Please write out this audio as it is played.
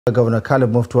Governor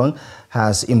Mutfwang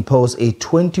has imposed a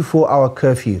 24-hour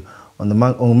curfew on the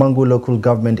Mangu Local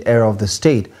Government Area of the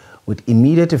state with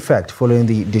immediate effect following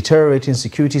the deteriorating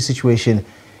security situation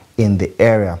in the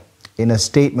area. In a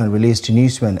statement released to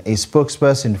newsmen, a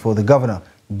spokesperson for the governor,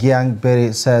 Gyang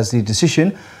Bere, says the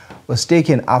decision was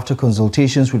taken after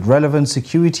consultations with relevant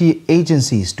security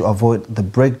agencies to avoid the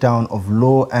breakdown of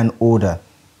law and order.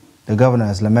 The governor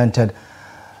has lamented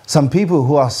some people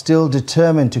who are still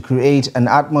determined to create an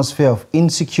atmosphere of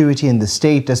insecurity in the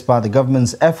state despite the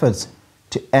government's efforts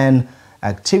to end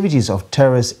activities of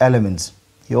terrorist elements.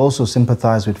 He also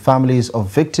sympathized with families of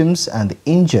victims and the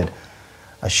injured,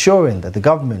 assuring that the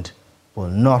government will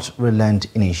not relent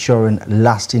in ensuring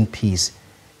lasting peace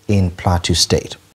in Plateau State.